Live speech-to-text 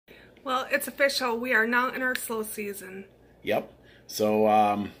Well, it's official. We are now in our slow season. Yep.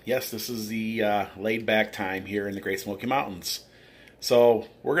 So, yes, this is the laid-back time here in the Great Smoky Mountains. So,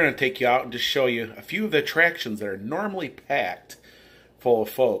 we're going to take you out and just show you a few of the attractions that are normally packed full of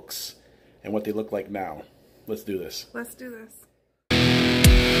folks and what they look like now. Let's do this. Let's do this.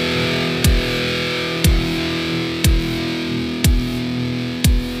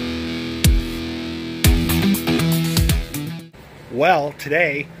 Well,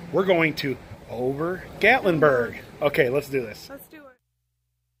 today we're going to over Gatlinburg. Okay, let's do this. Let's do it.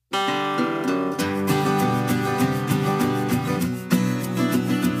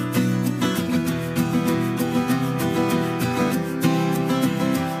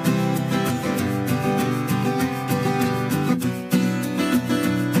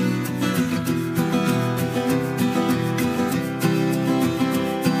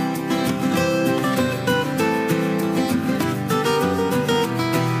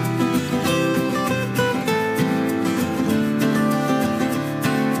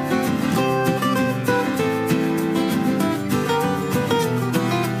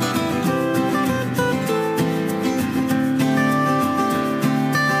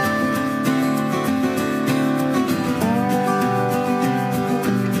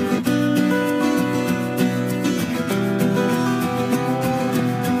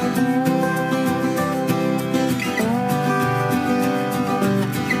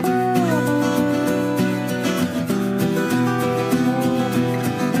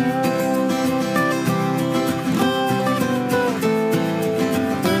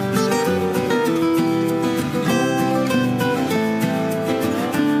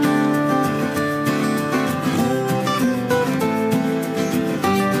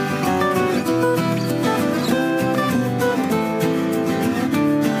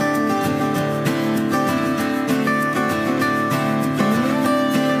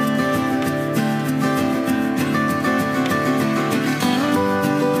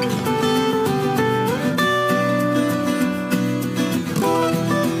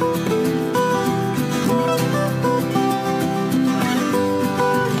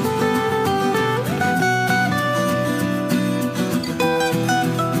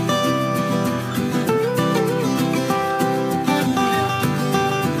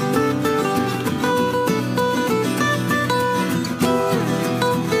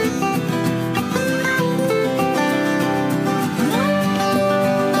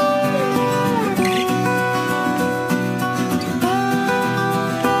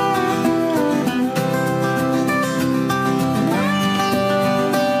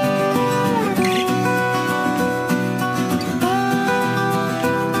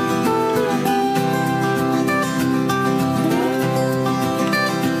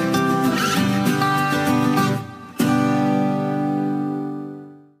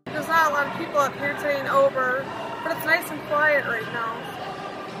 Up here saying over, but it's nice and quiet right now.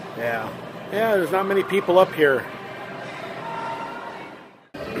 Yeah, there's not many people up here.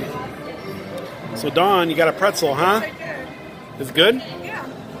 So Dawn, you got a pretzel, huh? Yes, I did. Is it good? Yeah.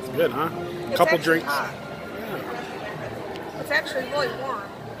 It's good, huh? It's Couple actually drinks. hot. Yeah, It's actually really warm.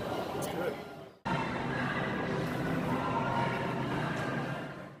 it's good.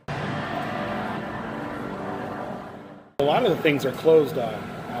 A lot of the things are closed off.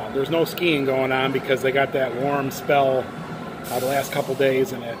 There's no skiing going on because they got that warm spell the last couple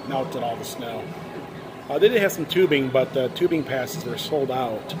days and it melted all the snow. They did have some tubing, but the tubing passes were sold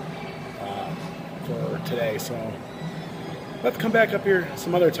out for today. So let's come back up here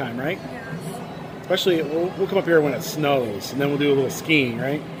some other time, right? Yes. Especially, we'll come up here when it snows, and then we'll do a little skiing,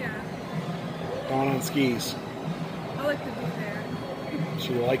 right? Yeah. Dawn on skis. I like to do that.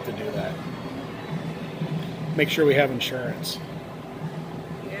 She would like to do that. Make sure we have insurance.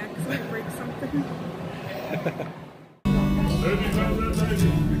 Yeah, because I break something.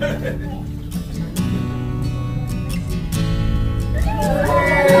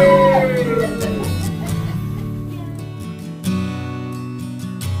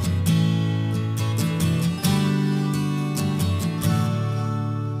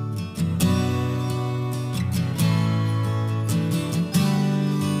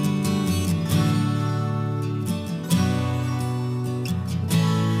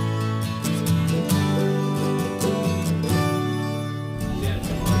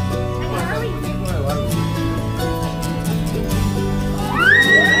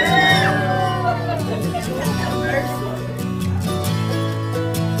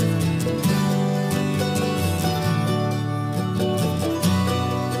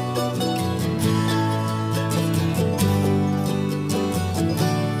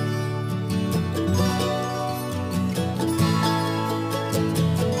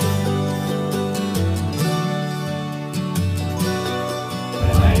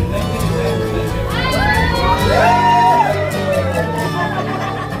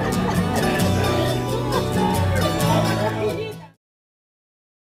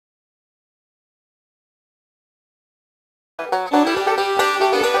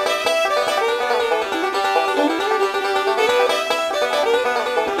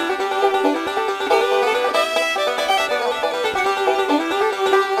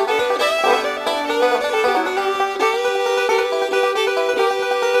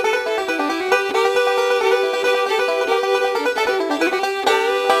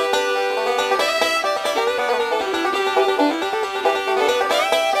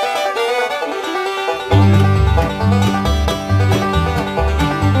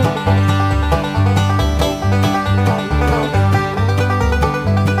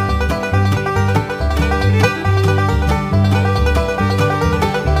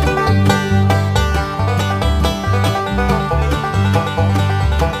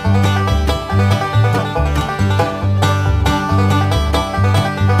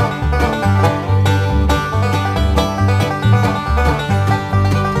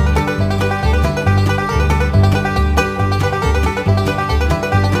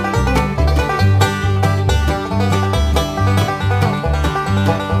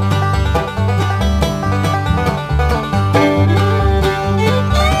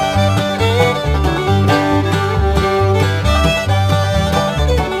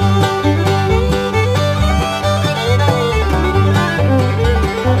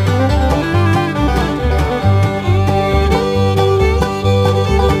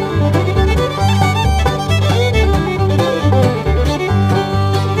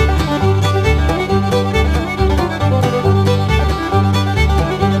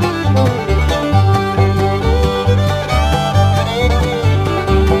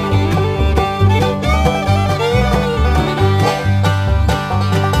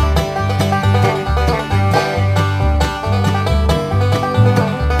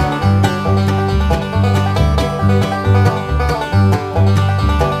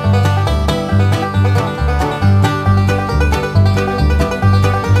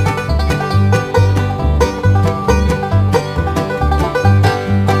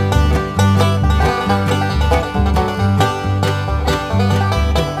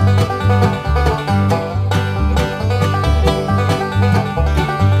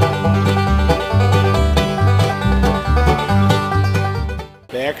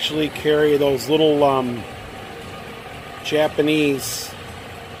 actually carry those little Japanese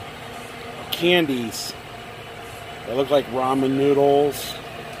candies. They look like ramen noodles.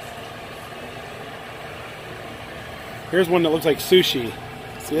 Here's one that looks like sushi.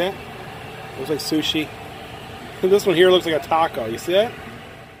 See that? Looks like sushi. This one here looks like a taco. You see that?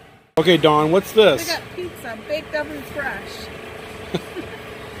 Okay, Dawn, what's this? We got pizza, baked oven fresh.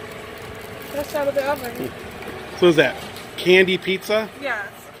 Fresh out of the oven. So is that candy pizza? Yes,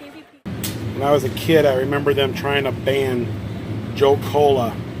 candy pizza. When I was a kid, I remember them trying to ban Joe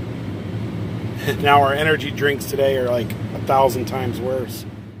Cola. Now our energy drinks today are like 1,000 times worse.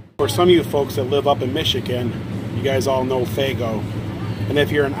 For some of you folks that live up in Michigan, you guys all know Faygo. And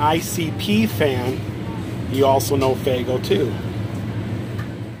if you're an ICP fan, you also know Faygo too.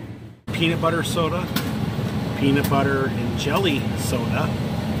 Peanut butter soda, peanut butter and jelly soda,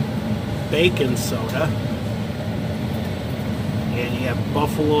 bacon soda, and you have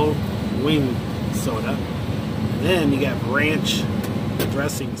buffalo wing soda, and then you got ranch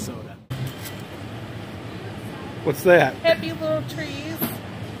dressing soda. What's that? Happy little trees.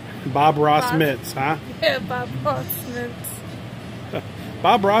 Bob Ross mitts, huh? Yeah, Bob Ross mints.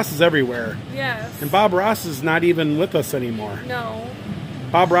 Bob Ross is everywhere. Yes. And Bob Ross is not even with us anymore. No.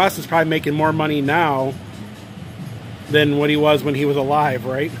 Bob Ross is probably making more money now than what he was when he was alive,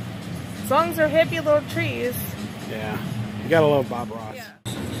 right? As long as they're happy little trees. Yeah. You gotta love Bob Ross. Yeah.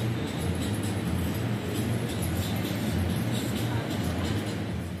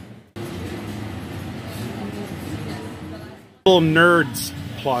 Little Nerds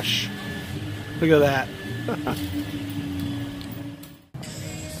plush. Look at that.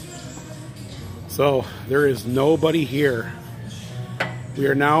 So, there is nobody here. We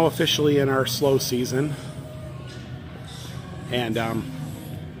are now officially in our slow season. And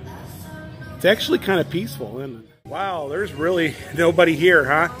it's actually kind of peaceful, isn't it? Wow, there's really nobody here,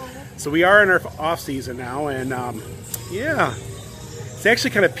 huh? So we are in our off season now, and yeah, it's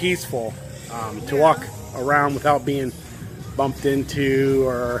actually kind of peaceful to walk around without being bumped into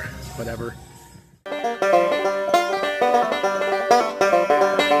or whatever.